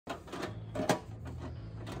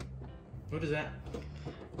What is that?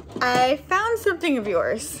 I found something of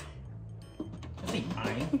yours. That's ain't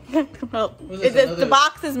mine. Well, Another, the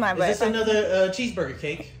box is mine. Is this another cheeseburger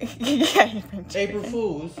cake? Yeah. April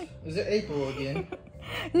Fools. Is it April again?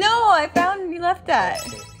 No, I found you left that.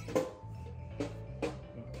 Okay.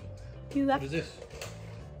 You left. What is this?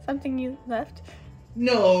 Something you left.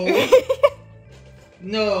 No.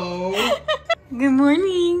 No. Good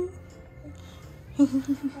morning.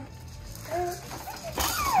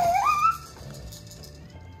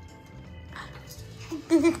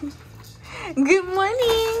 Good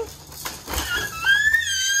morning.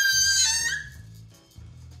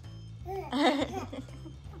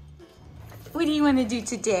 What do you want to do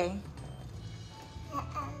today?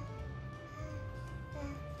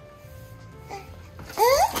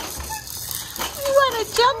 You want to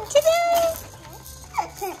jump today?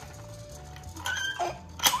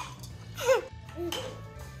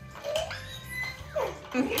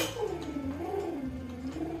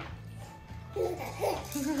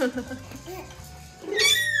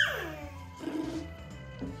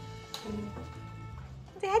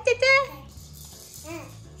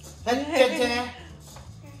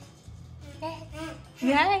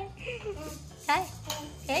 Hi. Hi.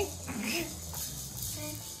 Hey.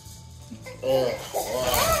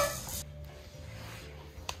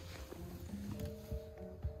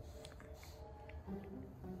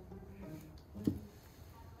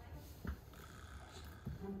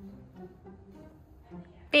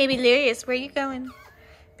 Babylirious, where are you going?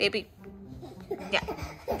 Baby. Yeah.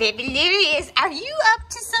 Babylirious, are you up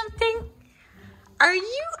to something? Are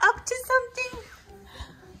you up to something?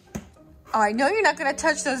 Oh, I know you're not gonna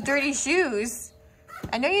touch those dirty shoes.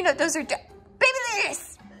 I know you know those are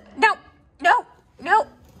Babylirious! No, no, no.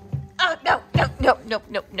 Oh, no, no, no, no,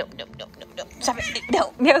 no, no, no, no, no, no. Stop it.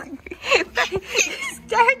 No, no.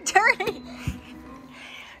 Start turning.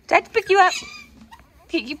 Try to pick you up.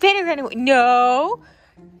 You better run away. No.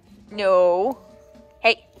 No.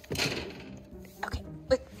 Hey. Okay,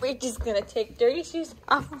 look, we're just gonna take dirty shoes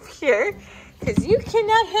off of here because you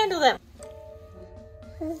cannot handle them.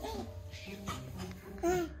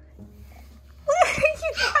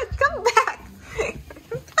 Come back.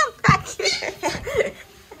 Come back here.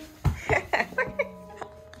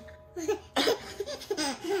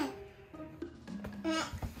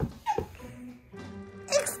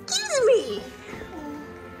 Excuse me.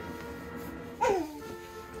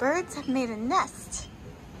 Birds have made a nest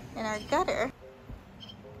in our gutter.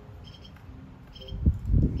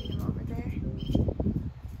 Come over there.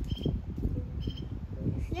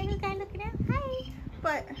 Little guy looking out. Hi.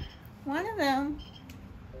 But one of them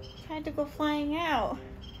tried to go flying out,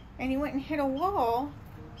 and he went and hit a wall,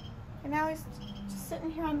 and now he's just sitting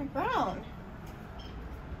here on the ground.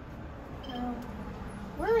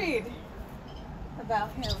 Worried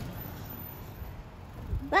about him.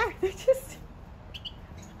 Back, they're just.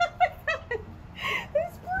 Oh my God,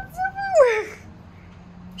 there's birds everywhere.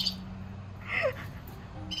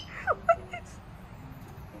 What is?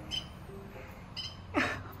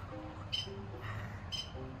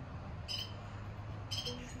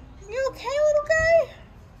 You okay, little guy?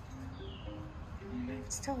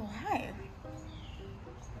 It's still alive.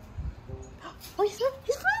 Oh, he's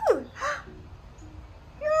moved.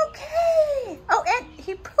 You're okay. Oh, and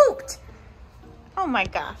he pooped. Oh my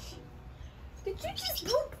gosh. Did you just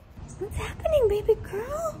poop? What's happening, baby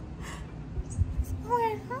girl? What's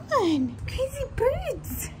going on? Crazy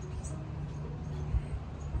birds.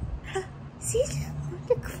 See,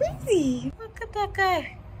 they're crazy. Look at that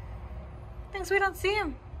guy. Thinks we don't see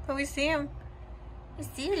him, but we see him. We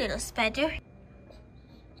see you, little spider.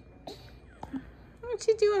 What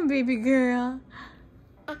you doing, baby girl?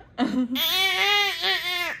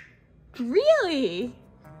 Really?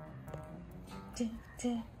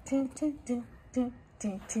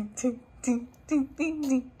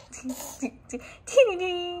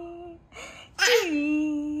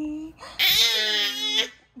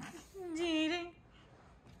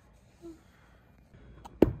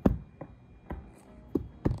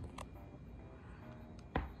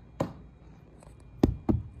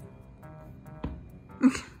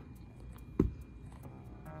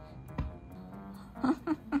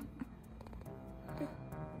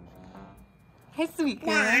 Hi, sweet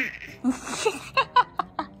girl.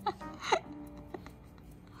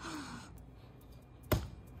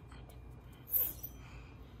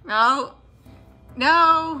 No,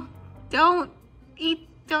 no, don't eat,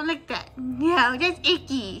 don't like that. No, that's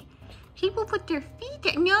icky. People put their feet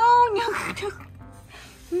there. No, no, no.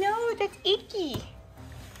 No, that's icky.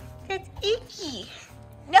 That's icky.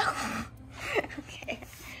 No. Okay,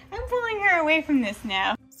 I'm pulling her away from this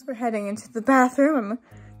now. So we're heading into the bathroom. I'm a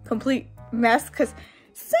complete mess because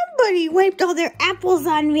somebody wiped all their apples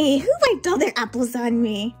on me. Who wiped all their apples on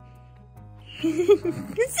me?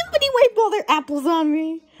 Somebody wiped all their apples on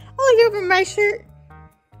me. All over my shirt.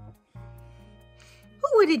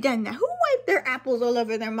 Who would have done that? Who wiped their apples all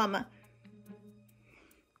over their mama?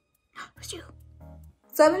 It was you.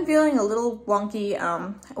 So I've been feeling a little wonky.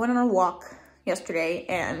 I went on a walk yesterday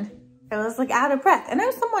and I was like out of breath. And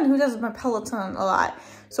I'm someone who does my Peloton a lot.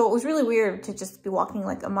 So it was really weird to just be walking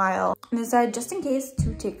like a mile. And I decided just in case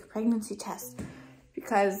to take a pregnancy test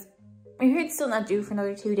because my period's still not due for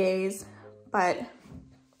another 2 days. But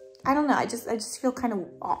I don't know, I just feel kind of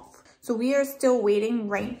off. So we are still waiting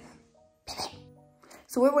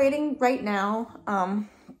we're waiting right now. I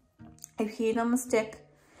peed on the stick.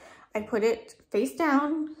 I put it face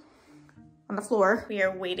down on the floor. We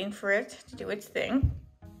are waiting for it to do its thing.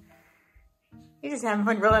 You're just having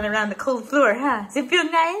fun rolling around the cold floor, huh? Does it feel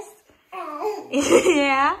nice?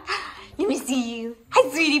 Yeah? Let me see you. Hi,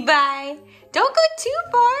 sweetie, bye. Don't go too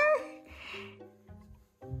far.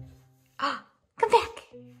 Oh, come back.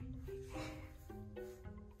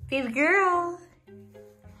 Baby girl.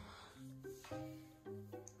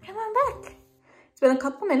 Come on back. It's been a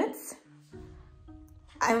couple minutes.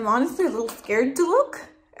 I'm honestly a little scared to look.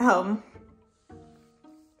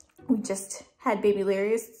 We just had baby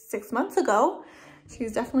Delirious 6 months ago.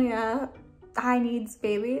 She's definitely a high needs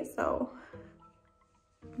baby, so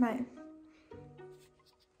I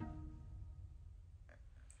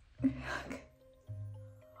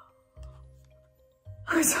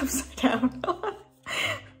was upside down.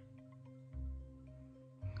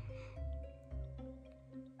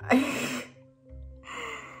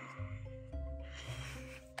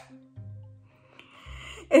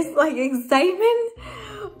 It's like excitement,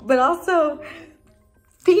 but also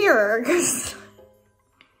fear.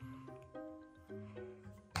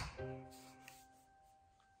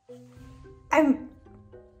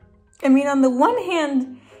 I mean, on the one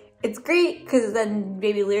hand, it's great because then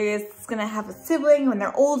baby Delirious is gonna have a sibling. When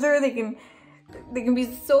they're older, they can be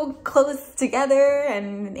so close together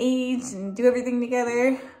and in age and do everything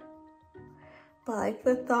together. But like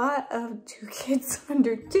the thought of 2 kids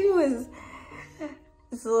under 2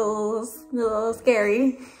 is a little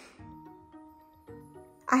scary.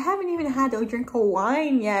 I haven't even had a drink of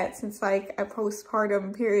wine yet since like a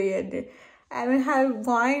postpartum period. I haven't had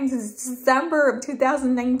wine since December of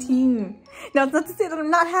 2019. Now, it's not to say that I'm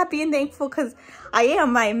not happy and thankful, because I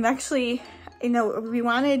am. I'm actually, you know, we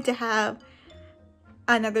wanted to have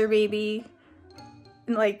another baby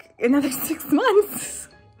in like another 6 months.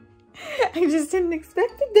 I just didn't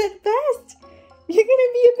expect it that fast. You're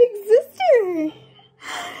gonna be a big sister.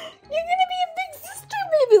 You're gonna be a big sister,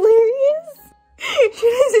 baby Delirious. She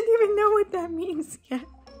doesn't even know what that means yet.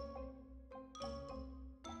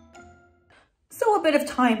 So a bit of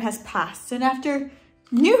time has passed, and after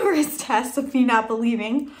numerous tests of me not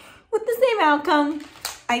believing, with the same outcome,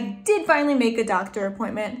 I did finally make a doctor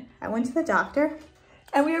appointment. I went to the doctor,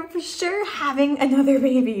 and we are for sure having another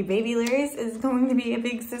baby. Baby Delirious is going to be a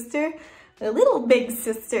big sister, a little big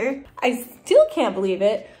sister. I still can't believe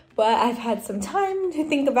it, but I've had some time to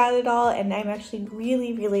think about it all, and I'm actually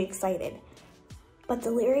really, really excited. But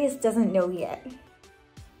Delirious doesn't know yet.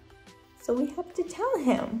 So we have to tell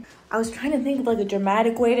him. I was trying to think of like a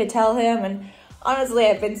dramatic way to tell him, and honestly,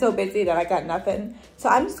 I've been so busy that I got nothing. So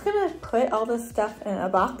I'm just gonna put all this stuff in a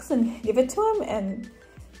box and give it to him and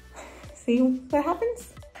see what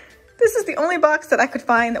happens. This is the only box that I could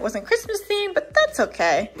find that wasn't Christmas themed, but that's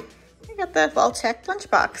okay. I got the well-checked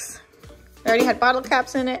lunchbox. I already had bottle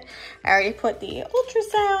caps in it. I already put the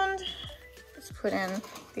ultrasound. Let's put in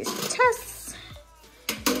these tests.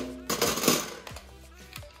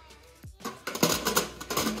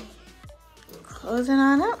 Close it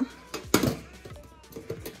on up.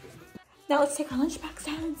 Now let's take our lunchbox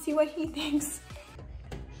out and see what he thinks.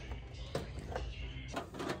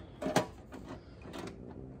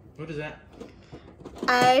 What is that?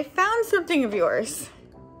 I found something of yours.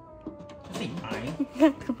 This ain't mine.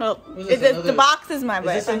 Well, Another, the box is mine.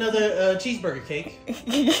 Is this another cheeseburger cake?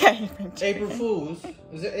 Yeah. April Fools.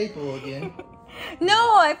 Is it April again?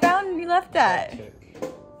 No, I found you left that. Okay.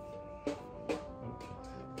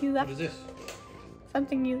 You left. What is this?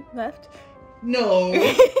 Something you left? No.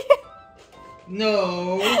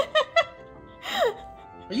 No.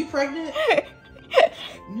 Are you pregnant?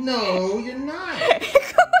 No, you're not.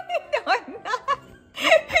 No, I'm not.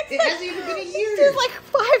 It hasn't even been a year. There's like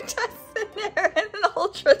 5 tests in there and an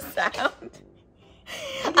ultrasound.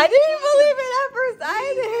 I didn't believe it at first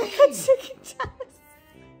either. A chicken test.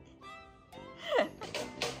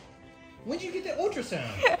 When did you get the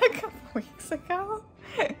ultrasound? A couple weeks ago.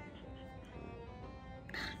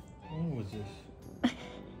 Oh, this?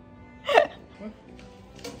 What?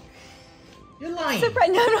 You're lying. Surprise.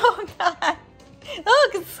 No, I'm not.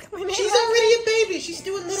 Look, it's She's already a baby. She's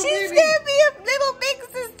still a little baby. She's gonna be a little big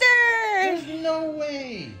sister. There's no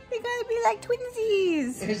way. They're gonna be like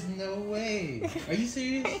twinsies. There's no way. Are you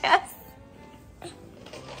serious? Yes.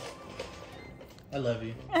 I love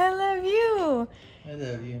you. I love you. I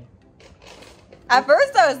love you. At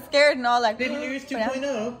first I was scared and all like. Delirious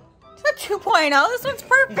 2.0. It's not 2.0. This one's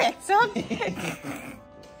perfect. So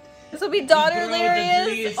this will be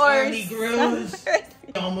Delirious or grows.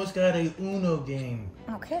 We almost got a Uno game.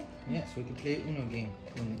 Okay. Yes, we can play an Uno game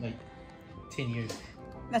in like 10 years.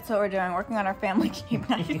 That's what we're doing. Working on our family game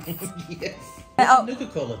nights. Yes. Oh.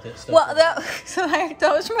 Nuka-Cola that stuff. Well, that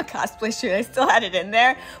was from a cosplay shoot. I still had it in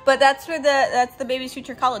there, but that's the baby's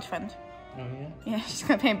future college fund. Oh yeah. Yeah, she's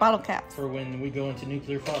gonna paint bottle caps for when we go into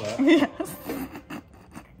nuclear fallout. Yes.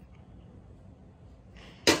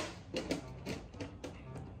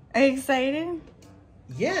 Are you excited?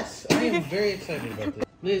 Yes, I am very excited about this.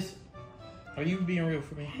 Liz, are you being real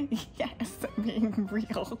for me? Yes, I'm being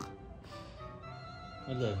real.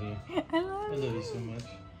 I love you. I love you so much.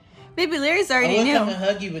 Baby Larry's already knew. I was gonna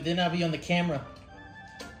hug you, but then I'll be on the camera.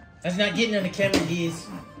 That's not getting on the camera, Liz.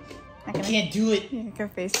 I can't do it. You can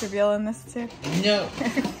face reveal in this too. No.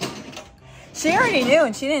 She already knew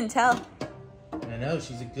and she didn't tell. I know,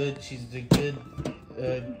 she's a good secret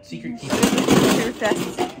keeper. True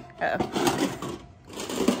test. Uh-oh.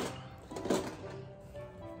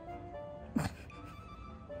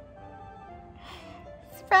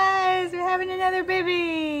 Surprise! We're having another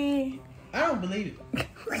baby. I don't believe it.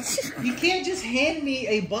 You can't just hand me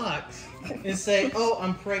a box and say, "Oh,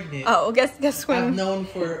 I'm pregnant." Oh, guess when? I've known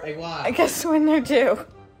for a while. I guess when they're due.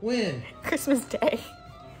 When? Christmas Day.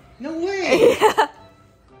 No way. Yeah.